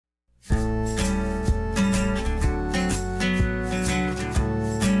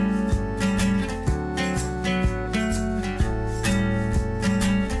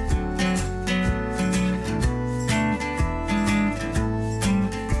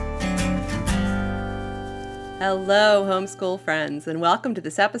Hello, homeschool friends, and welcome to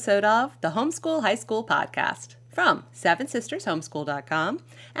this episode of the Homeschool High School Podcast from SevenSistersHomeschool.com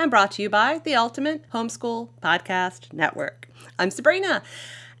and brought to you by the Ultimate Homeschool Podcast Network. I'm Sabrina,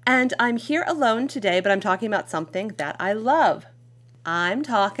 and I'm here alone today, but I'm talking about something that I love. I'm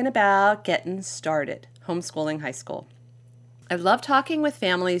talking about getting started, homeschooling high school. I love talking with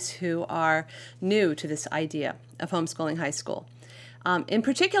families who are new to this idea of homeschooling high school. In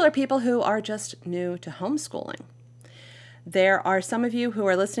particular, people who are just new to homeschooling. There are some of you who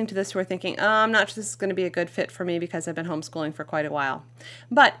are listening to this who are thinking, I'm not sure this is going to be a good fit for me because I've been homeschooling for quite a while.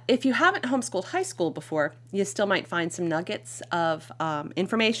 But if you haven't homeschooled high school before, you still might find some nuggets of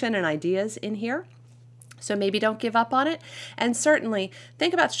information and ideas in here. So maybe don't give up on it. And certainly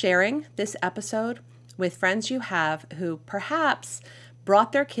think about sharing this episode with friends you have who perhaps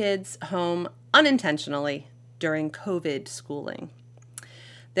brought their kids home unintentionally during COVID schooling.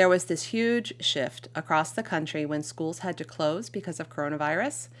 There was this huge shift across the country when schools had to close because of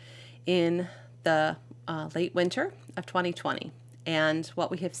coronavirus in the late winter of 2020. And what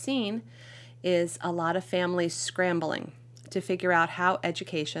we have seen is a lot of families scrambling to figure out how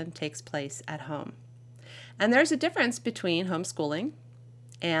education takes place at home. And there's a difference between homeschooling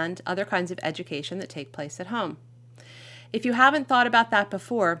and other kinds of education that take place at home. If you haven't thought about that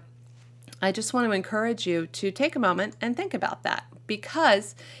before, I just want to encourage you to take a moment and think about that,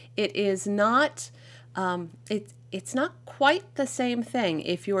 because it is not it's not quite the same thing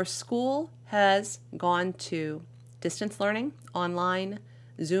if your school has gone to distance learning, online,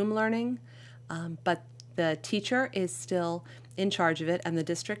 Zoom learning, but the teacher is still in charge of it and the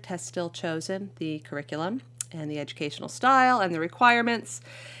district has still chosen the curriculum and the educational style and the requirements,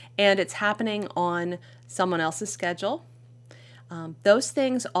 and it's happening on someone else's schedule. Those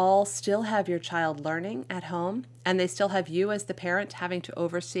things all still have your child learning at home, and they still have you as the parent having to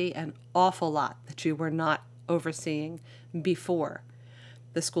oversee an awful lot that you were not overseeing before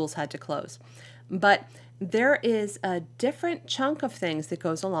the schools had to close. But there is a different chunk of things that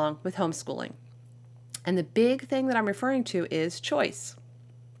goes along with homeschooling. And the big thing that I'm referring to is choice.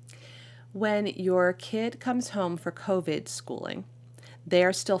 When your kid comes home for COVID schooling, they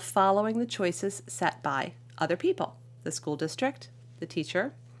are still following the choices set by other people. The school district, the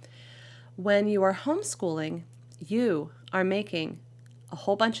teacher. When you are homeschooling, you are making a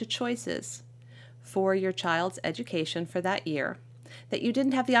whole bunch of choices for your child's education for that year that you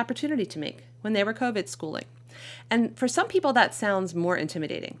didn't have the opportunity to make when they were COVID schooling. And for some people, that sounds more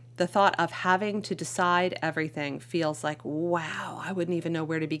intimidating. The thought of having to decide everything feels like, wow, I wouldn't even know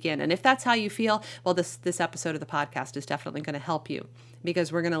where to begin. And if that's how you feel, well, this episode of the podcast is definitely going to help you,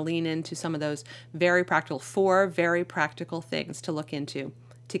 because we're going to lean into some of those four very practical things to look into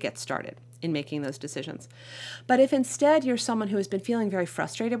to get started in making those decisions. But if instead you're someone who has been feeling very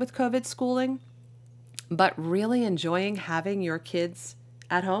frustrated with COVID schooling, but really enjoying having your kids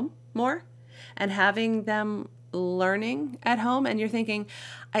at home more, and having them learning at home, and you're thinking,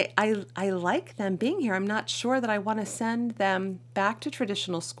 I like them being here. I'm not sure that I want to send them back to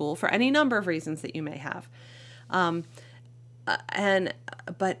traditional school for any number of reasons that you may have. But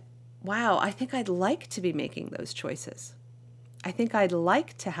wow, I think I'd like to be making those choices. I think I'd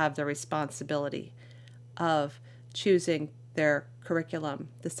like to have the responsibility of choosing their curriculum,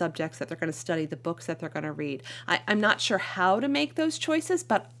 the subjects that they're going to study, the books that they're going to read. I'm not sure how to make those choices,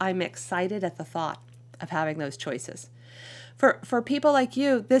 but I'm excited at the thought of having those choices. For people like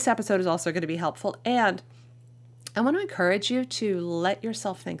you, this episode is also going to be helpful, and I want to encourage you to let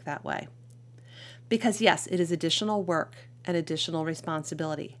yourself think that way. Because yes, it is additional work and additional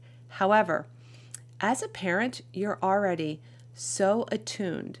responsibility. However, as a parent, you're already so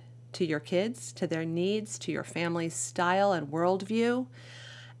attuned to your kids, to their needs, to your family's style and worldview.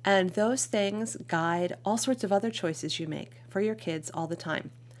 And those things guide all sorts of other choices you make for your kids all the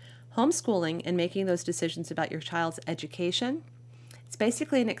time. Homeschooling and making those decisions about your child's education, it's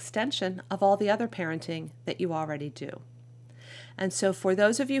basically an extension of all the other parenting that you already do. And so for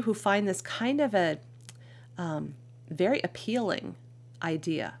those of you who find this kind of a very appealing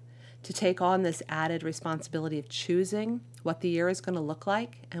idea to take on this added responsibility of choosing what the year is going to look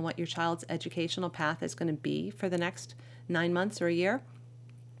like and what your child's educational path is going to be for the next 9 months or a year,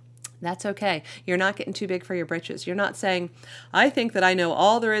 that's okay. You're not getting too big for your britches. You're not saying, I think that I know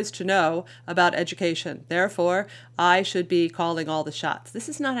all there is to know about education. Therefore, I should be calling all the shots. This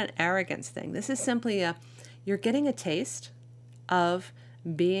is not an arrogance thing. This is simply you're getting a taste of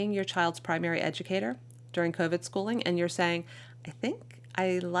being your child's primary educator during COVID schooling, and you're saying, I think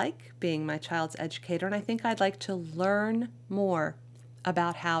I like being my child's educator, and I think I'd like to learn more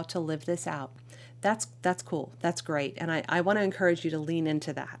about how to live this out. That's cool. That's great. And I want to encourage you to lean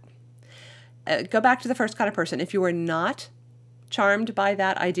into that. go back to the first kind of person. If you are not charmed by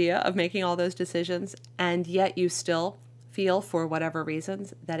that idea of making all those decisions, and yet you still feel, for whatever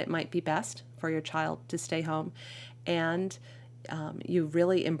reasons, that it might be best for your child to stay home, and you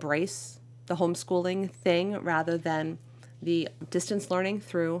really embrace the homeschooling thing rather than the distance learning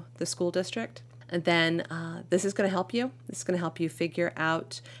through the school district, then this is going to help you. This is going to help you figure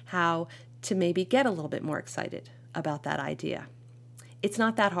out how to maybe get a little bit more excited about that idea. It's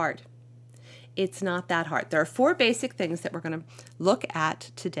not that hard. It's not that hard. There are 4 basic things that we're going to look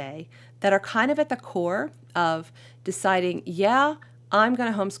at today that are kind of at the core of deciding, yeah, I'm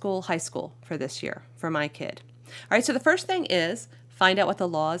going to homeschool high school for this year for my kid. All right, so the first thing is find out what the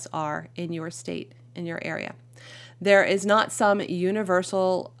laws are in your state, in your area. There is not some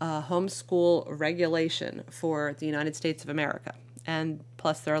universal homeschool regulation for the United States of America. And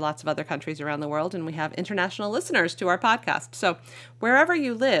plus, there are lots of other countries around the world, and we have international listeners to our podcast. So wherever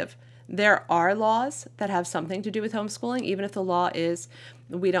you live, there are laws that have something to do with homeschooling, even if the law is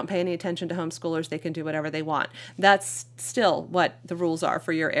we don't pay any attention to homeschoolers, they can do whatever they want. That's still what the rules are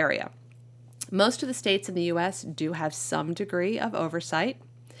for your area. Most of the states in the U.S. do have some degree of oversight.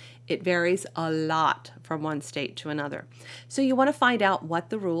 It varies a lot from one state to another. So you want to find out what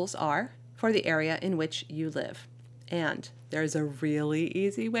the rules are for the area in which you live. And there's a really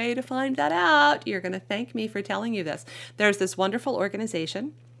easy way to find that out. You're going to thank me for telling you this. There's this wonderful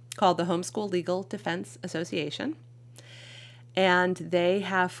organization called the Homeschool Legal Defense Association. And they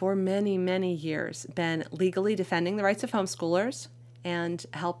have for many, many years been legally defending the rights of homeschoolers and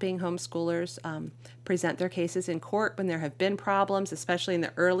helping homeschoolers present their cases in court when there have been problems, especially in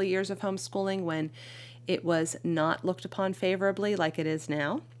the early years of homeschooling when it was not looked upon favorably like it is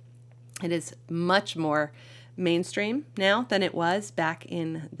now. It is much more mainstream now than it was back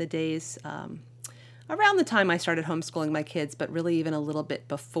in the days around the time I started homeschooling my kids, but really even a little bit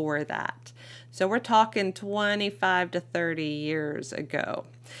before that. So we're talking 25 to 30 years ago.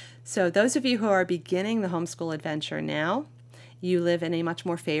 So those of you who are beginning the homeschool adventure now, you live in a much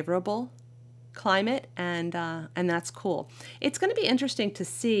more favorable climate, and that's cool. It's going to be interesting to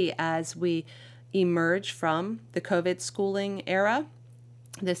see as we emerge from the COVID schooling era,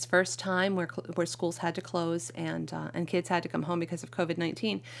 this first time where schools had to close and kids had to come home because of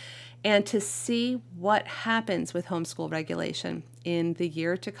COVID-19, and to see what happens with homeschool regulation in the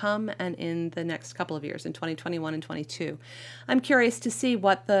year to come and in the next couple of years, in 2021 and 22. I'm curious to see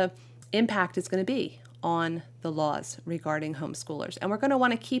what the impact is going to be on the laws regarding homeschoolers. And we're going to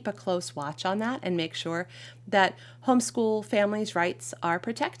want to keep a close watch on that and make sure that homeschool families' rights are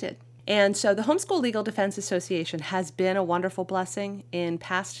protected. And so the Homeschool Legal Defense Association has been a wonderful blessing in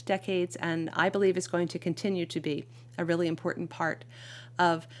past decades, and I believe is going to continue to be a really important part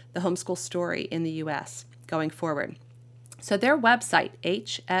of the homeschool story in the U.S. going forward. So their website,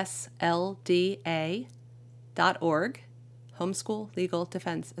 hslda.org, Homeschool Legal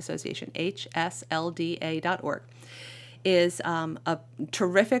Defense Association, hslda.org, is a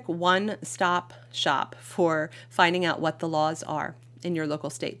terrific one-stop shop for finding out what the laws are in your local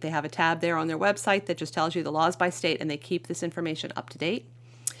state. They have a tab there on their website that just tells you the laws by state, and they keep this information up to date.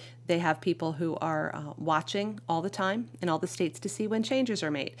 They have people who are watching all the time in all the states to see when changes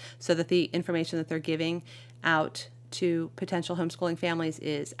are made so that the information that they're giving out to potential homeschooling families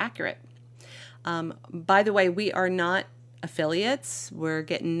is accurate. By the way, we are not affiliates. We're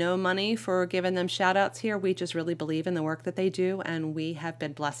getting no money for giving them shout outs here. We just really believe in the work that they do, and we have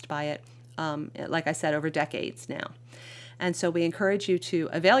been blessed by it, like I said, over decades now. And so we encourage you to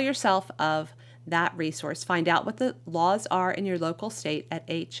avail yourself of that resource. Find out what the laws are in your local state at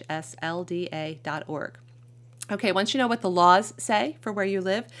hslda.org. Okay, once you know what the laws say for where you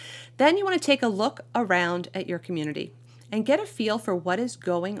live, then you want to take a look around at your community and get a feel for what is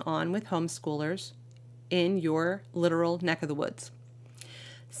going on with homeschoolers in your literal neck of the woods.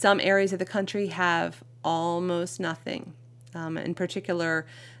 Some areas of the country have almost nothing. In particular,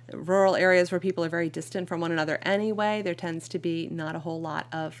 rural areas where people are very distant from one another anyway, there tends to be not a whole lot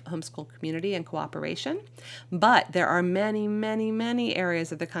of homeschool community and cooperation. But there are many, many, many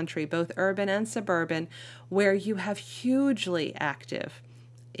areas of the country, both urban and suburban, where you have hugely active,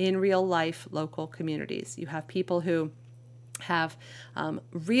 in real life, local communities. You have people who have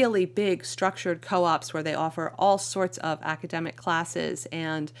really big structured co-ops where they offer all sorts of academic classes,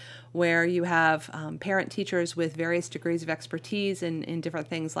 and where you have parent teachers with various degrees of expertise in different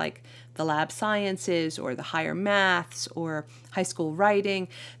things like the lab sciences or the higher maths or high school writing,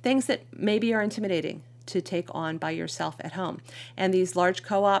 things that maybe are intimidating to take on by yourself at home. And these large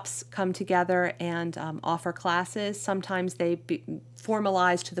co-ops come together and offer classes. Sometimes they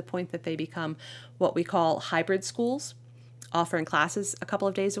formalize to the point that they become what we call hybrid schools. offering classes a couple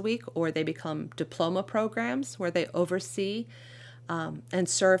of days a week, or they become diploma programs where they oversee and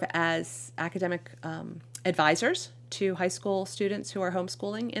serve as academic advisors to high school students who are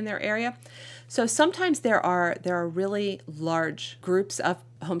homeschooling in their area. So sometimes there are really large groups of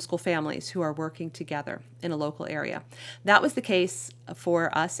homeschool families who are working together in a local area. That was the case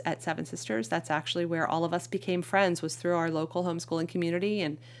for us at Seven Sisters. That's actually where all of us became friends, was through our local homeschooling community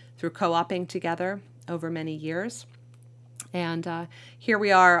and through co-oping together over many years. And here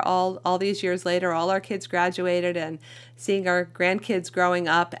we are all these years later, all our kids graduated and seeing our grandkids growing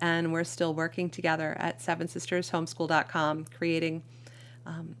up, and we're still working together at SevenSistersHomeschool.com, creating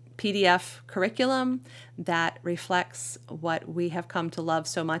PDF curriculum that reflects what we have come to love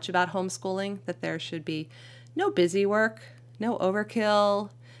so much about homeschooling, that there should be no busy work, no overkill,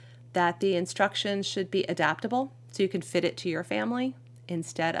 that the instruction should be adaptable so you can fit it to your family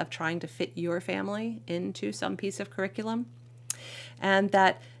instead of trying to fit your family into some piece of curriculum. And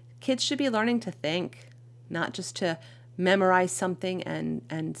that kids should be learning to think, not just to memorize something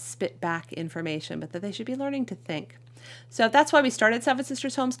and spit back information, but that they should be learning to think. So that's why we started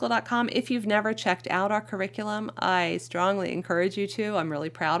SevenSistersHomeschool.com. If you've never checked out our curriculum, I strongly encourage you to. I'm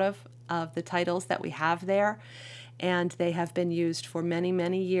really proud of the titles that we have there, and they have been used for many,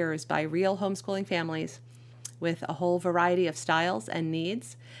 many years by real homeschooling families with a whole variety of styles and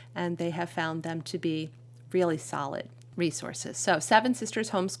needs, and they have found them to be really solid resources. So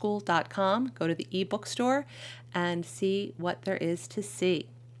SevenSistersHomeschool.com, go to the ebook store and see what there is to see.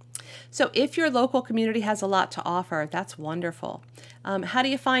 So if your local community has a lot to offer, that's wonderful. How do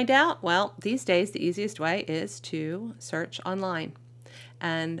you find out? Well, these days the easiest way is to search online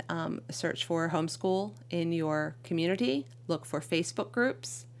and search for homeschool in your community, look for Facebook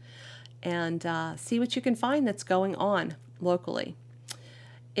groups, and see what you can find that's going on locally.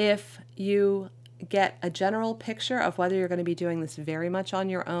 If you get a general picture of whether you're going to be doing this very much on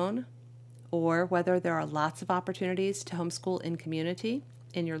your own, or whether there are lots of opportunities to homeschool in community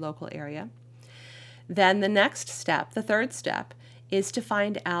in your local area, then the next step, the third step, is to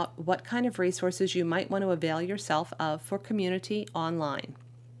find out what kind of resources you might want to avail yourself of for community online.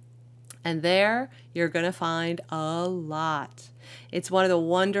 And there you're going to find a lot. It's one of the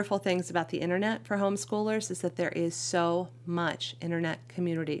wonderful things about the internet for homeschoolers is that there is so much internet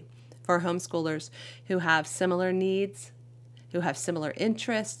community for homeschoolers who have similar needs, who have similar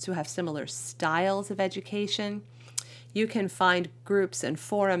interests, who have similar styles of education. You can find groups and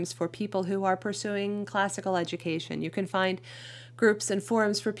forums for people who are pursuing classical education. You can find groups and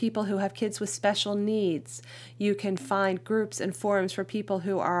forums for people who have kids with special needs. You can find groups and forums for people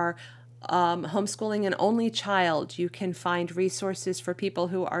who are homeschooling an only child. You can find resources for people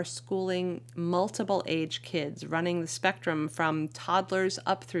who are schooling multiple age kids, running the spectrum from toddlers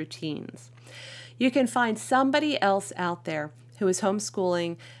up through teens. You can find somebody else out there who is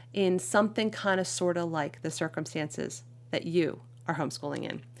homeschooling in something kind of sort of like the circumstances that you are homeschooling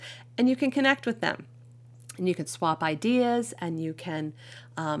in. And you can connect with them. And you can swap ideas, and you can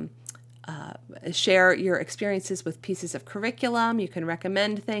share your experiences with pieces of curriculum. You can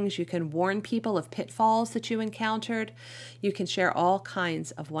recommend things. You can warn people of pitfalls that you encountered. You can share all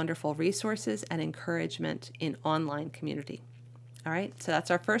kinds of wonderful resources and encouragement in online community. All right, so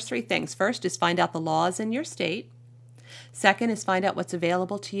that's our first three things. First is find out the laws in your state. Second is find out what's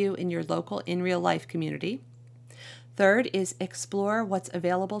available to you in your local, in real life community. Third is explore what's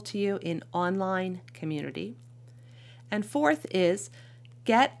available to you in online community. And fourth is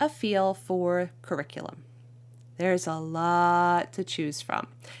get a feel for curriculum. There's a lot to choose from.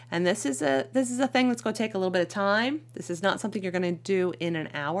 And this is a thing that's going to take a little bit of time. This is not something you're going to do in an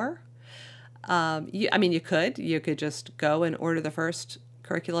hour. You could just go and order the first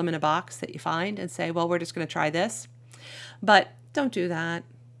curriculum in a box that you find and say, well, we're just going to try this. But don't do that.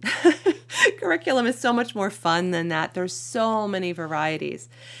 Curriculum is so much more fun than that. There's so many varieties,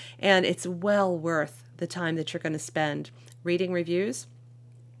 and it's well worth the time that you're going to spend reading reviews,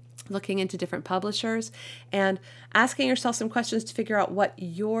 looking into different publishers, and asking yourself some questions to figure out what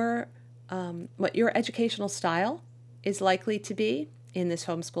your educational style is likely to be in this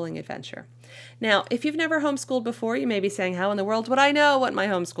homeschooling adventure. Now, if you've never homeschooled before, you may be saying, how in the world would I know what my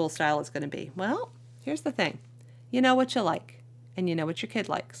homeschool style is going to be? Well, here's the thing. You know what you like, and you know what your kid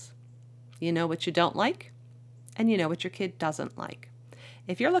likes. You know what you don't like, and you know what your kid doesn't like.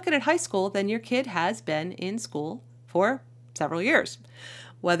 If you're looking at high school, then your kid has been in school for several years.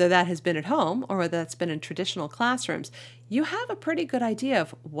 Whether that has been at home or whether that's been in traditional classrooms, you have a pretty good idea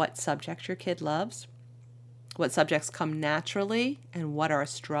of what subjects your kid loves, what subjects come naturally, and what are a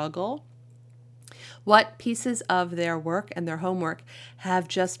struggle. What pieces of their work and their homework have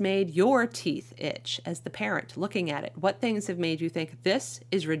just made your teeth itch as the parent looking at it? What things have made you think this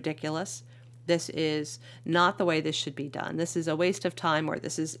is ridiculous? This is not the way this should be done. This is a waste of time, or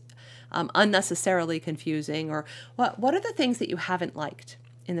this is unnecessarily confusing, or what are the things that you haven't liked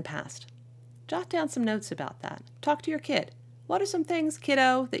in the past? Jot down some notes about that. Talk to your kid. What are some things,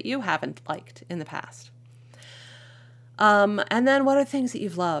 kiddo, that you haven't liked in the past? And then what are things that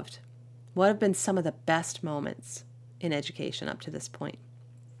you've loved? What have been some of the best moments in education up to this point?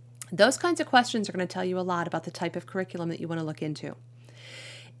 Those kinds of questions are going to tell you a lot about the type of curriculum that you want to look into.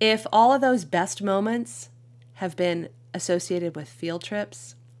 If all of those best moments have been associated with field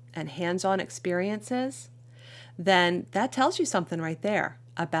trips and hands-on experiences, then that tells you something right there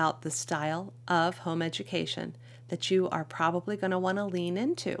about the style of home education that you are probably going to want to lean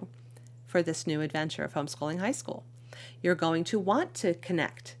into for this new adventure of homeschooling high school. You're going to want to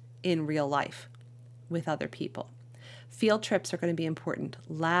connect in real life with other people. Field trips are going to be important.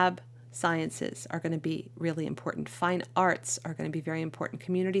 Lab sciences are going to be really important. Fine arts are going to be very important.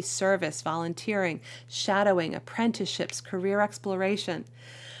 Community service, volunteering, shadowing, apprenticeships, career exploration,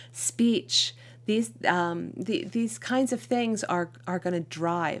 speech. These kinds of things are going to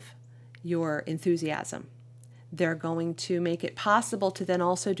drive your enthusiasm. They're going to make it possible to then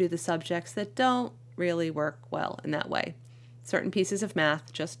also do the subjects that don't really work well in that way. Certain pieces of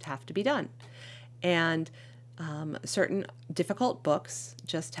math just have to be done. And certain difficult books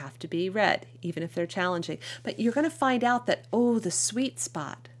just have to be read, even if they're challenging. But you're going to find out that, the sweet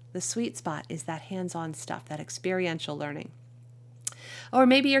spot is that hands-on stuff, that experiential learning. Or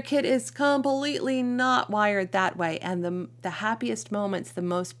maybe your kid is completely not wired that way, and the happiest moments, the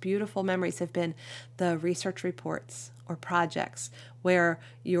most beautiful memories have been the research reports or projects where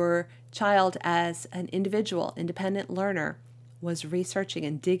your child, as an individual, independent learner, was researching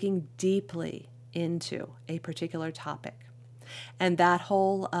and digging deeply into a particular topic. And that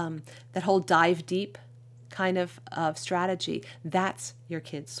whole dive deep kind of strategy, that's your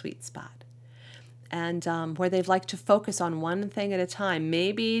kid's sweet spot. And where they've liked to focus on one thing at a time,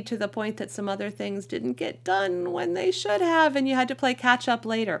 maybe to the point that some other things didn't get done when they should have, and you had to play catch up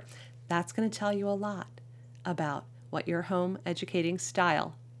later. That's going to tell you a lot about what your home educating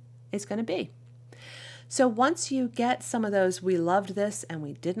style is going to be. So once you get some of those "we loved this" and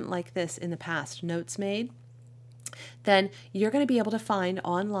 "we didn't like this" in the past notes made, then you're going to be able to find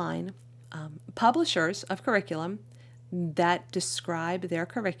online publishers of curriculum that describe their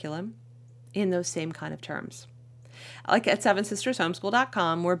curriculum in those same kind of terms. Like at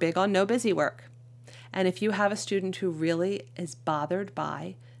sevensistershomeschool.com, we're big on no busy work. And if you have a student who really is bothered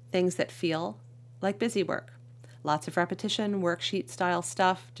by things that feel like busy work, lots of repetition, worksheet style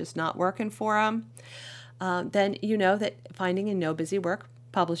stuff, just not working for them, then you know that finding a no busy work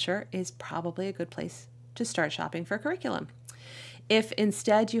publisher is probably a good place to start shopping for curriculum. If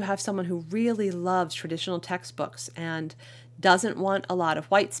instead you have someone who really loves traditional textbooks and doesn't want a lot of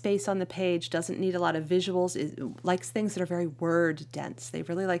white space on the page, doesn't need a lot of visuals, likes things that are very word dense, they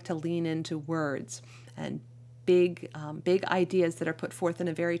really like to lean into words and big ideas that are put forth in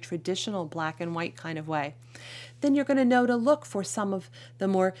a very traditional black and white kind of way, then you're going to know to look for some of the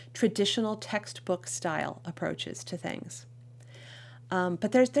more traditional textbook style approaches to things.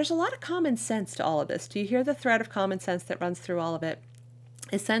 But there's a lot of common sense to all of this. Do you hear the thread of common sense that runs through all of it?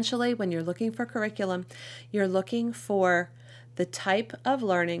 Essentially, when you're looking for curriculum, you're looking for the type of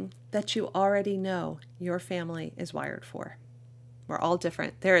learning that you already know your family is wired for. We're all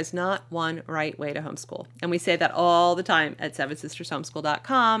different. There is not one right way to homeschool. And we say that all the time at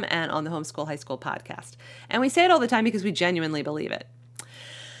sevensistershomeschool.com and on the Homeschool High School podcast. And we say it all the time because we genuinely believe it.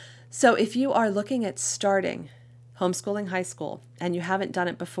 So if you are looking at starting homeschooling high school and you haven't done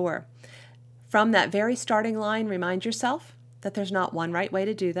it before, from that very starting line, remind yourself that there's not one right way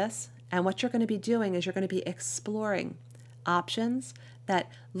to do this. And what you're going to be doing is you're going to be exploring options that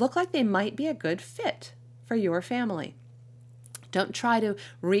look like they might be a good fit for your family. Don't try to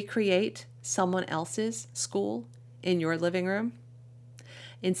recreate someone else's school in your living room.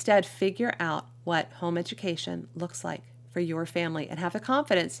 Instead, figure out what home education looks like for your family and have the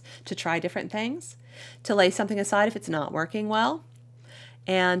confidence to try different things, to lay something aside if it's not working well,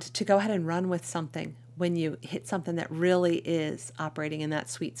 and to go ahead and run with something when you hit something that really is operating in that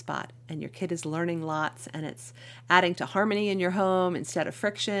sweet spot and your kid is learning lots and it's adding to harmony in your home instead of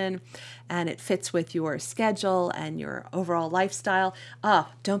friction, and it fits with your schedule and your overall lifestyle.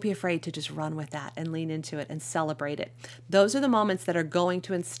 Don't be afraid to just run with that and lean into it and celebrate it. Those are the moments that are going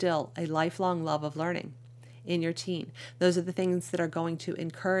to instill a lifelong love of learning in your teen. Those are the things that are going to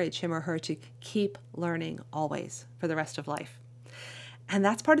encourage him or her to keep learning always for the rest of life. And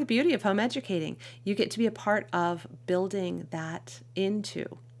that's part of the beauty of home educating. You get to be a part of building that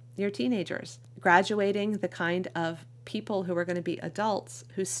into your teenagers, graduating the kind of people who are going to be adults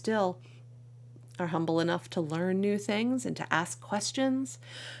who still are humble enough to learn new things and to ask questions,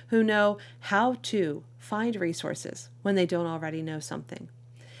 who know how to find resources when they don't already know something,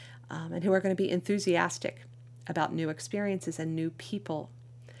 and who are going to be enthusiastic about new experiences and new people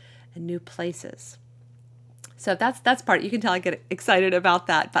and new places. So that's part. You can tell I get excited about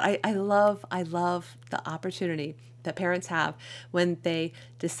that. But I love the opportunity that parents have when they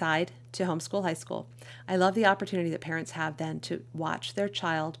decide to homeschool high school. I love the opportunity that parents have then to watch their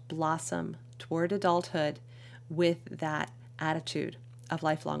child blossom toward adulthood with that attitude of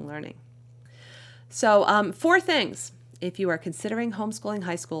lifelong learning. So 4 things if you are considering homeschooling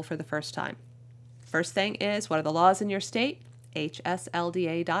high school for the first time. First thing is, what are the laws in your state?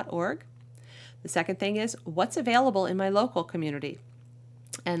 hslda.org. The second thing is, what's available in my local community?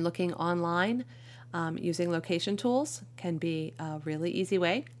 And looking online using location tools can be a really easy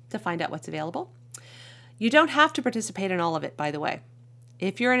way to find out what's available. You don't have to participate in all of it, by the way.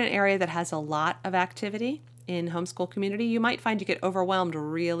 If you're in an area that has a lot of activity in homeschool community, you might find you get overwhelmed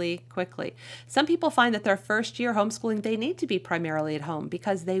really quickly. Some people find that their first year homeschooling, they need to be primarily at home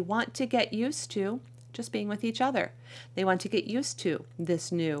because they want to get used to just being with each other. They want to get used to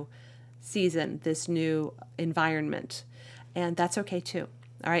this new season, this new environment, and that's okay too.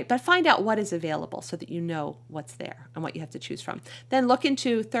 All right, but find out what is available so that you know what's there and what you have to choose from. Then look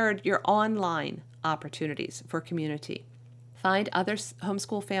into, third, your online opportunities for community. Find other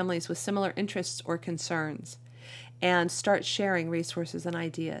homeschool families with similar interests or concerns and start sharing resources and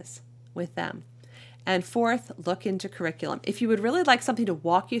ideas with them. And fourth, look into curriculum. If you would really like something to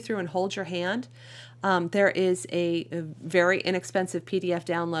walk you through and hold your hand, there is a very inexpensive PDF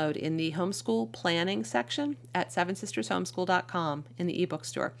download in the homeschool planning section at sevensistershomeschool.com in the ebook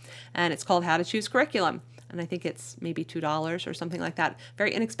store. And it's called How to Choose Curriculum. And I think it's maybe $2 or something like that.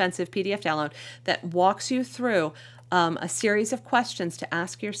 Very inexpensive PDF download that walks you through a series of questions to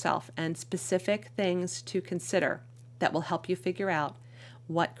ask yourself and specific things to consider that will help you figure out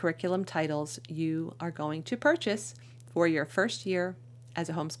what curriculum titles you are going to purchase for your first year as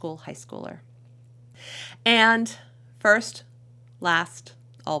a homeschool high schooler. And first, last,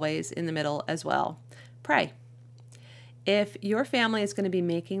 always in the middle as well, pray. If your family is going to be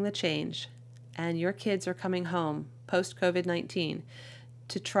making the change and your kids are coming home post-COVID-19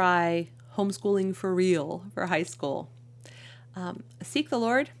 to try homeschooling for real for high school, seek the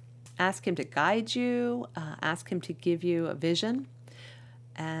Lord, ask Him to guide you, ask Him to give you a vision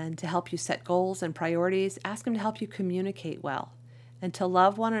and to help you set goals and priorities. Ask Him to help you communicate well and to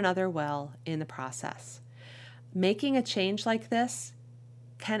love one another well in the process. Making a change like this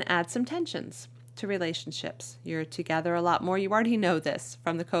can add some tensions to relationships. You're together a lot more. You already know this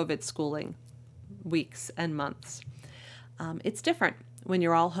from the COVID schooling weeks and months. It's different when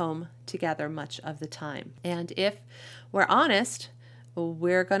you're all home together much of the time. And if we're honest,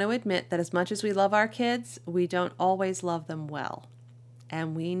 we're going to admit that as much as we love our kids, we don't always love them well.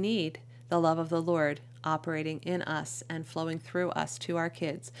 And we need the love of the Lord operating in us and flowing through us to our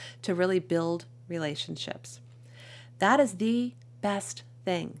kids to really build relationships. That is the best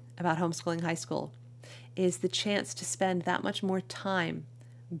thing about homeschooling high school, is the chance to spend that much more time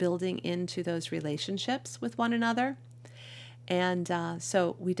building into those relationships with one another. And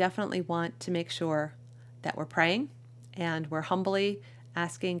so we definitely want to make sure that we're praying and we're humbly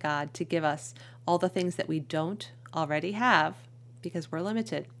asking God to give us all the things that we don't already have, because we're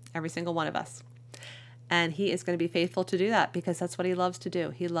limited, every single one of us. And He is going to be faithful to do that because that's what He loves to do.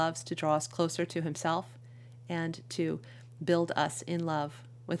 He loves to draw us closer to Himself and to build us in love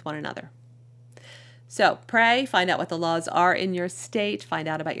with one another. So pray, find out what the laws are in your state, find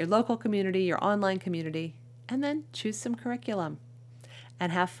out about your local community, your online community, and then choose some curriculum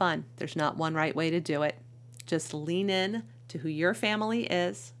and have fun. There's not one right way to do it. Just lean in to who your family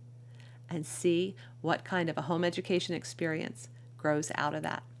is and see what kind of a home education experience grows out of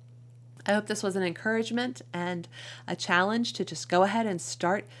that. I hope this was an encouragement and a challenge to just go ahead and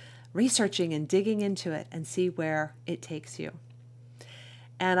start researching and digging into it and see where it takes you.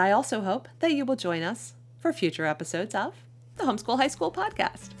 And I also hope that you will join us for future episodes of the Homeschool High School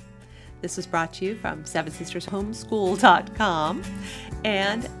podcast. This was brought to you from sevensistershomeschool.com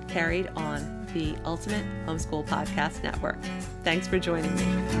and carried on the Ultimate Homeschool Podcast Network. Thanks for joining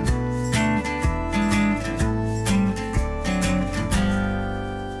me.